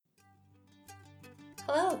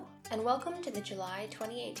Hello, and welcome to the July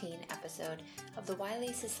 2018 episode of the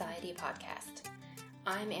Wiley Society podcast.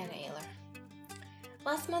 I'm Anna Ayler.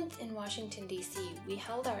 Last month in Washington, D.C., we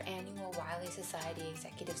held our annual Wiley Society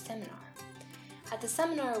Executive Seminar. At the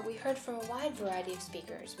seminar, we heard from a wide variety of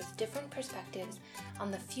speakers with different perspectives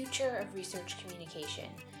on the future of research communication.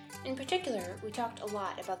 In particular, we talked a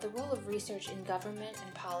lot about the role of research in government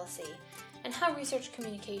and policy, and how research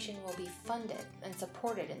communication will be funded and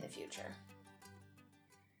supported in the future.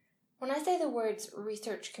 When I say the words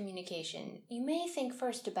research communication, you may think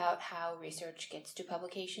first about how research gets to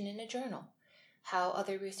publication in a journal, how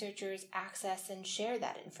other researchers access and share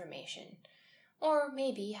that information, or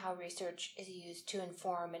maybe how research is used to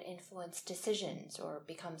inform and influence decisions or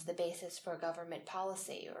becomes the basis for government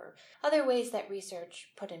policy, or other ways that research,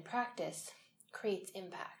 put in practice, creates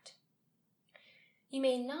impact. You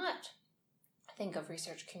may not think of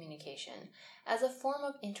research communication as a form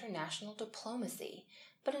of international diplomacy,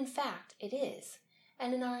 but in fact it is.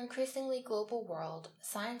 And in our increasingly global world,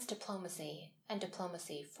 science diplomacy, and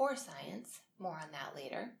diplomacy for science, more on that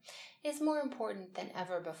later, is more important than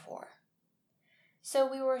ever before. So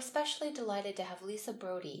we were especially delighted to have Lisa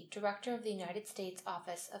Brody, Director of the United States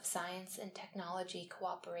Office of Science and Technology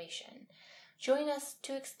Cooperation, join us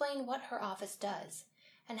to explain what her office does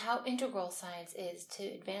and how integral science is to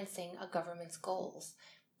advancing a government's goals,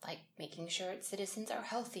 like making sure its citizens are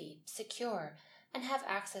healthy, secure, and have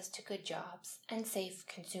access to good jobs and safe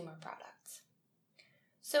consumer products.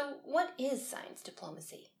 So what is science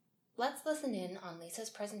diplomacy? Let's listen in on Lisa's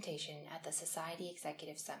presentation at the Society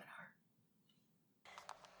Executive Seminar.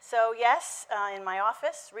 So yes, in my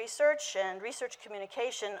office, research and research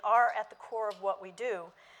communication are at the core of what we do.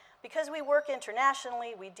 Because we work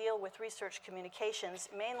internationally, we deal with research communications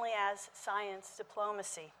mainly as science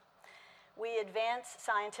diplomacy. We advance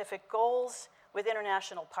scientific goals with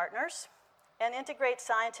international partners and integrate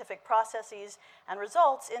scientific processes and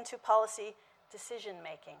results into policy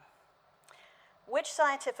decision-making. Which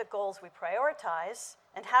scientific goals we prioritize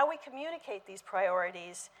and how we communicate these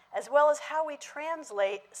priorities, as well as how we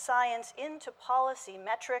translate science into policy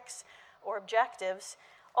metrics or objectives,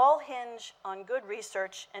 all hinge on good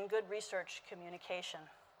research and good research communication.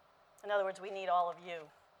 In other words, we need all of you.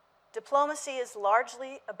 Diplomacy is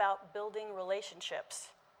largely about building relationships.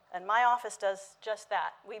 And my office does just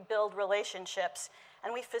that. We build relationships,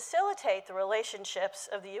 and we facilitate the relationships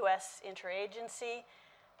of the U.S. interagency,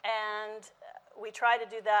 and we try to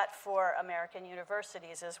do that for American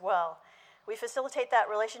universities as well. We facilitate that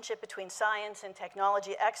relationship between science and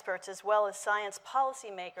technology experts as well as science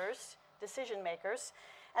policymakers, decision makers,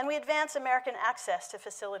 and we advance American access to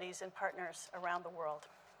facilities and partners around the world.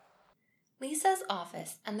 Lisa's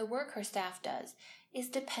office and the work her staff does is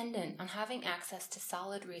dependent on having access to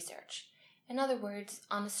solid research. In other words,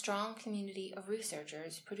 on a strong community of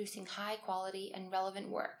researchers producing high quality and relevant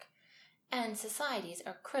work. And societies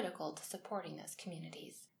are critical to supporting those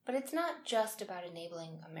communities. But it's not just about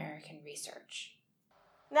enabling American research.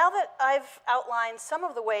 Now that I've outlined some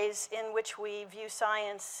of the ways in which we view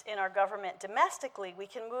science in our government domestically, we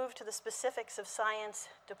can move to the specifics of science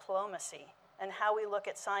diplomacy and how we look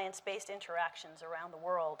at science-based interactions around the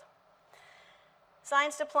world.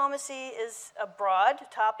 Science diplomacy is a broad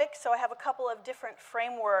topic, so I have a couple of different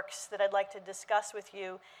frameworks that I'd like to discuss with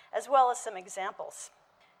you, as well as some examples.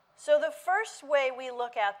 So the first way we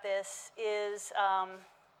look at this is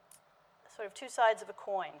sort of two sides of a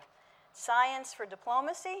coin. Science for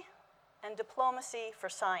diplomacy and diplomacy for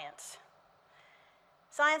science.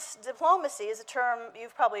 Science diplomacy is a term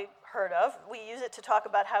you've probably heard of. We use it to talk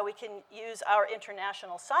about how we can use our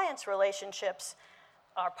international science relationships,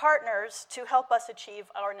 our partners, to help us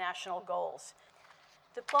achieve our national goals.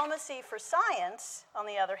 Diplomacy for science, on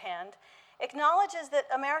the other hand, acknowledges that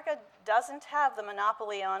America doesn't have the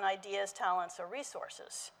monopoly on ideas, talents, or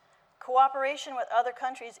resources. Cooperation with other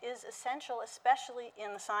countries is essential, especially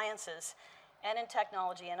in the sciences and in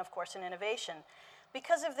technology and, of course, in innovation.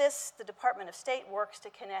 Because of this, the Department of State works to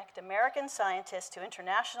connect American scientists to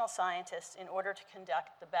international scientists in order to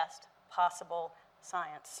conduct the best possible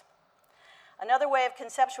science. Another way of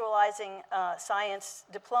conceptualizing science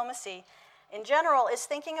diplomacy in general is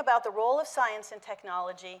thinking about the role of science and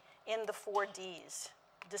technology in the 4 Ds: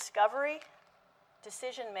 discovery,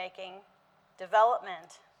 decision-making,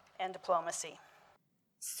 development, and diplomacy.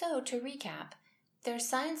 So to recap, there's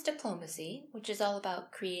science diplomacy, which is all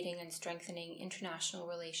about creating and strengthening international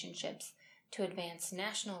relationships to advance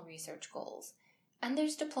national research goals. And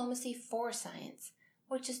there's diplomacy for science,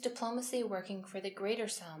 which is diplomacy working for the greater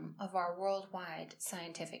sum of our worldwide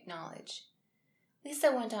scientific knowledge.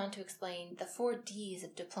 Lisa went on to explain the 4 Ds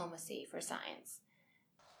of diplomacy for science.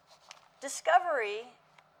 Discovery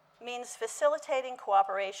means facilitating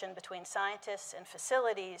cooperation between scientists and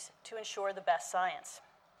facilities to ensure the best science.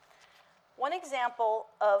 One example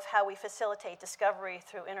of how we facilitate discovery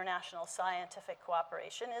through international scientific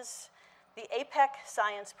cooperation is the APEC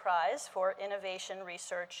Science Prize for Innovation,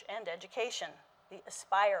 Research, and Education, the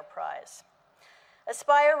ASPIRE Prize.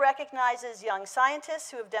 ASPIRE recognizes young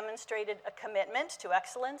scientists who have demonstrated a commitment to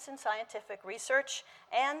excellence in scientific research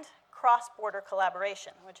and cross-border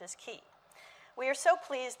collaboration, which is key. We are so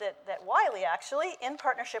pleased that Wiley, actually, in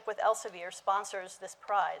partnership with Elsevier, sponsors this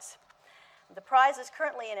prize. The prize is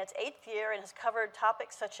currently in its 8th year and has covered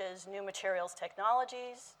topics such as new materials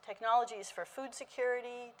technologies, technologies for food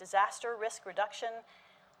security, disaster risk reduction,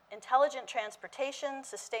 intelligent transportation,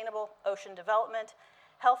 sustainable ocean development,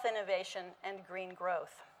 health innovation, and green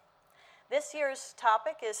growth. This year's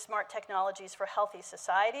topic is Smart Technologies for Healthy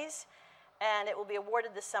Societies, and it will be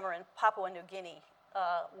awarded this summer in Papua New Guinea,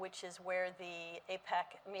 which is where the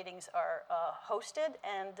APEC meetings are hosted,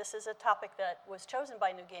 and this is a topic that was chosen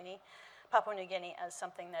by Papua New Guinea, as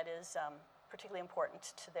something that is particularly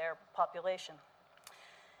important to their population.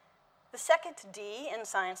 The second D in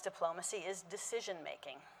science diplomacy is decision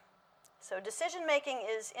making. So decision making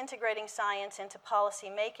is integrating science into policy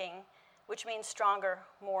making, which means stronger,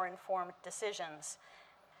 more informed decisions.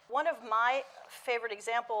 One of my favorite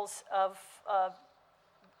examples of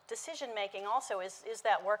decision making also is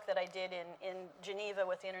that work that I did in Geneva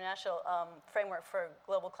with the International Framework for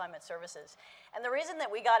Global Climate Services. And the reason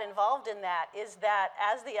that we got involved in that is that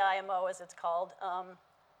as the IMO, as it's called,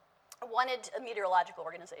 wanted a meteorological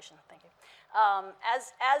organization, thank you.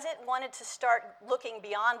 As it wanted to start looking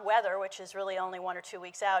beyond weather, which is really only 1 or 2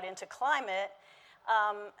 weeks out, into climate,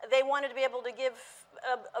 they wanted to be able to give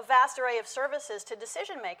a vast array of services to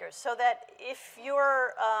decision makers so that if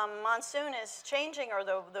your monsoon is changing or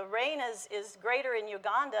the rain is greater in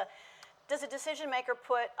Uganda, does a decision maker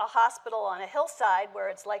put a hospital on a hillside where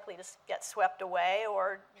it's likely to get swept away,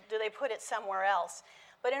 or do they put it somewhere else?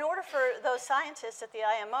 But in order for those scientists at the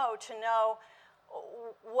IMO to know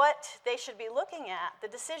what they should be looking at, the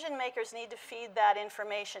decision makers need to feed that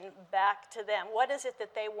information back to them. What is it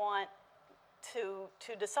that they want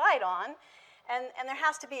to decide on? And there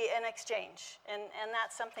has to be an exchange. And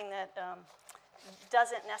that's something that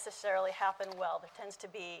doesn't necessarily happen well. There tends to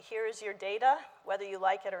be, here's your data, whether you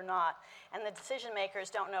like it or not. And the decision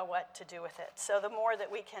makers don't know what to do with it. So the more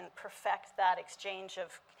that we can perfect that exchange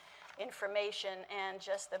of information and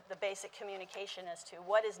just the basic communication as to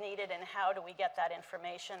what is needed and how do we get that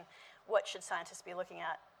information, what should scientists be looking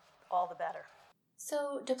at, all the better.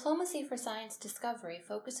 So, diplomacy for science discovery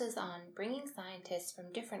focuses on bringing scientists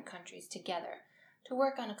from different countries together to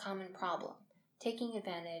work on a common problem, taking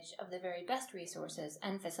advantage of the very best resources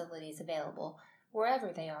and facilities available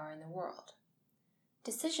wherever they are in the world.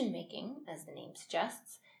 Decision-making, as the name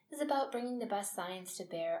suggests, is about bringing the best science to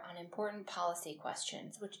bear on important policy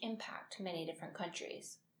questions which impact many different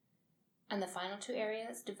countries. And the final two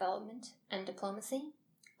areas, development and diplomacy?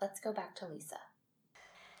 Let's go back to Lisa.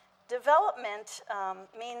 Development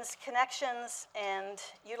means connections and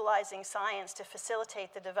utilizing science to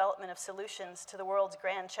facilitate the development of solutions to the world's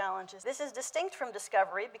grand challenges. This is distinct from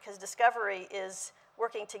discovery because discovery is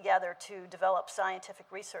working together to develop scientific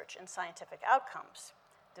research and scientific outcomes.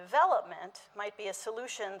 Development might be a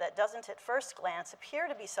solution that doesn't at first glance appear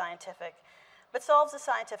to be scientific, but solves a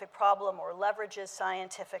scientific problem or leverages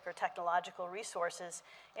scientific or technological resources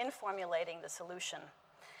in formulating the solution.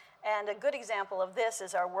 And a good example of this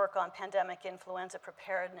is our work on Pandemic Influenza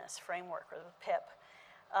Preparedness Framework, or the PIP.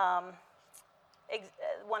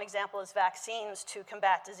 One example is vaccines to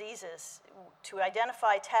combat diseases. To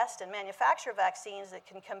identify, test, and manufacture vaccines that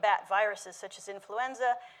can combat viruses such as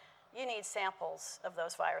influenza, you need samples of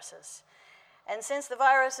those viruses. And since the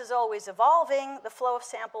virus is always evolving, the flow of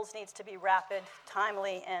samples needs to be rapid,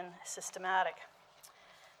 timely, and systematic.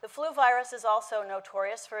 The flu virus is also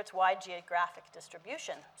notorious for its wide geographic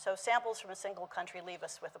distribution, so samples from a single country leave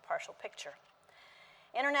us with a partial picture.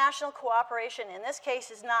 International cooperation in this case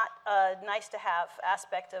is not a nice-to-have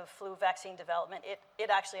aspect of flu vaccine development. It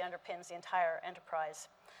actually underpins the entire enterprise.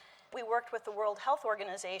 We worked with the World Health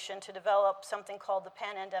Organization to develop something called the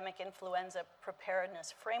Pandemic Influenza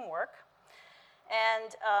Preparedness Framework.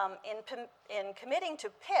 And in committing to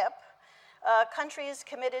PIP, countries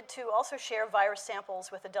committed to also share virus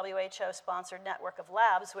samples with a WHO-sponsored network of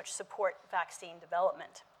labs which support vaccine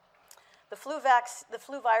development. The flu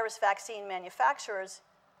virus vaccine manufacturers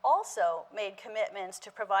also made commitments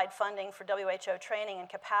to provide funding for WHO training and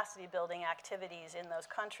capacity building activities in those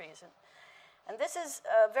countries. And this is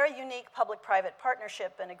a very unique public-private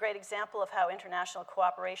partnership and a great example of how international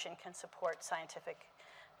cooperation can support scientific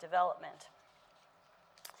development.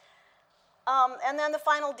 And then the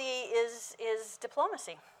final D is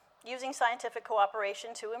diplomacy, using scientific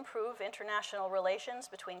cooperation to improve international relations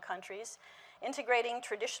between countries, integrating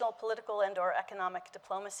traditional political and/or economic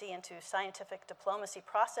diplomacy into scientific diplomacy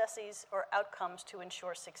processes or outcomes to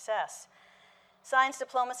ensure success. Science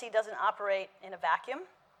diplomacy doesn't operate in a vacuum.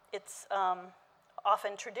 It's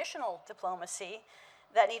often traditional diplomacy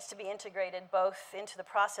that needs to be integrated both into the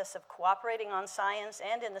process of cooperating on science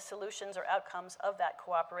and in the solutions or outcomes of that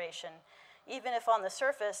cooperation, even if on the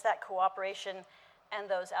surface that cooperation and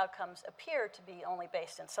those outcomes appear to be only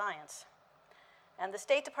based in science. And the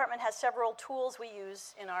State Department has several tools we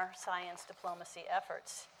use in our science diplomacy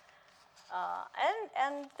efforts.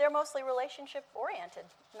 And they're mostly relationship-oriented.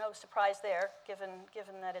 No surprise there,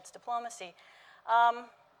 given that it's diplomacy.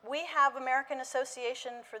 We have American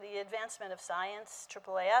Association for the Advancement of Science,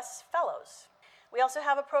 AAAS, fellows. We also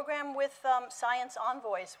have a program with Science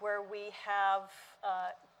Envoys, where we have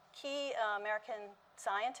key American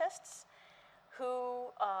scientists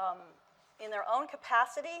who, in their own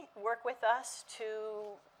capacity, work with us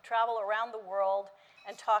to travel around the world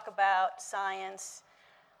and talk about science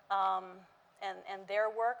and their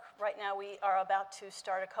work. Right now we are about to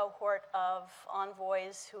start a cohort of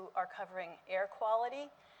envoys who are covering air quality,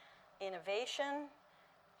 innovation,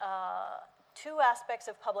 two aspects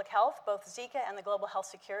of public health, both Zika and the global health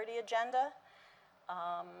security agenda,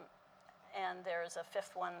 and there's a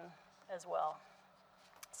fifth one as well,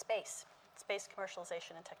 space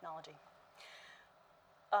commercialization and technology.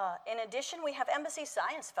 In addition, we have Embassy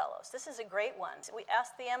Science Fellows. This is a great one. We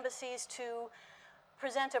asked the embassies to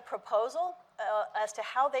present a proposal as to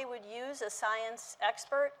how they would use a science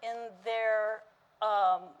expert in their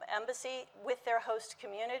embassy with their host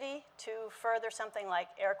community to further something like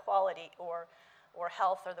air quality or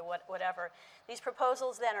health or whatever. These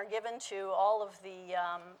proposals then are given to all of the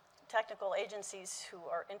technical agencies who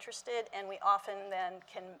are interested, and we often then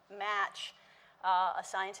can match a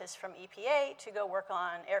scientist from EPA to go work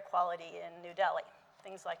on air quality in New Delhi,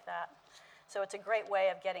 things like that. So it's a great way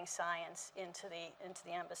of getting science into the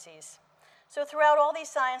embassies. So throughout all these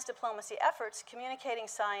science diplomacy efforts, communicating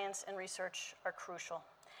science and research are crucial.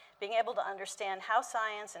 Being able to understand how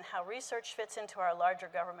science and how research fits into our larger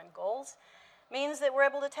government goals means that we're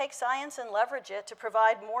able to take science and leverage it to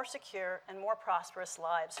provide more secure and more prosperous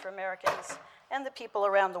lives for Americans and the people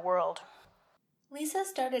around the world. Lisa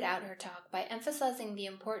started out her talk by emphasizing the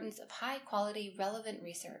importance of high-quality, relevant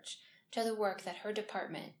research to the work that her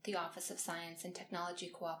department, the Office of Science and Technology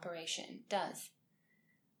Cooperation, does.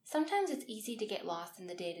 Sometimes it's easy to get lost in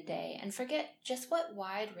the day-to-day and forget just what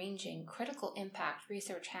wide-ranging, critical impact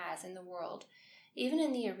research has in the world, even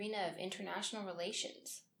in the arena of international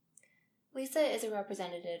relations. Lisa is a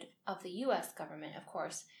representative of the U.S. government, of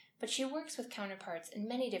course, but she works with counterparts in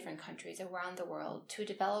many different countries around the world to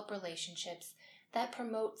develop relationships that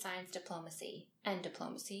promote science diplomacy and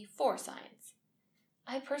diplomacy for science.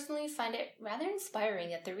 I personally find it rather inspiring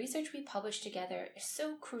that the research we publish together is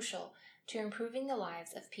so crucial to improving the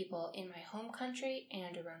lives of people in my home country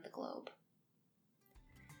and around the globe.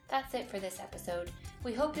 That's it for this episode.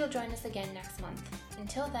 We hope you'll join us again next month.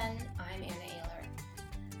 Until then, I'm Anna Ayler.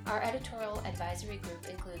 Our editorial advisory group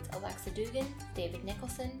includes Alexa Dugan, David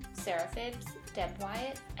Nicholson, Sarah Phibbs, Deb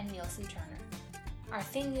Wyatt, and Nielsen Turner. Our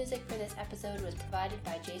theme music for this episode was provided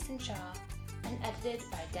by Jason Shaw and edited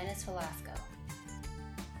by Dennis Velasco.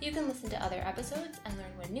 You can listen to other episodes and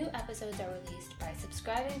learn when new episodes are released by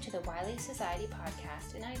subscribing to the Wiley Society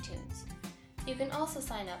podcast in iTunes. You can also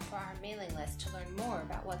sign up for our mailing list to learn more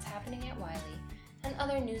about what's happening at Wiley and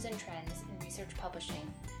other news and trends in research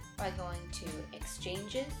publishing by going to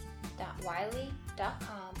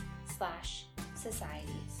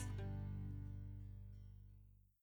exchanges.wiley.com/societies.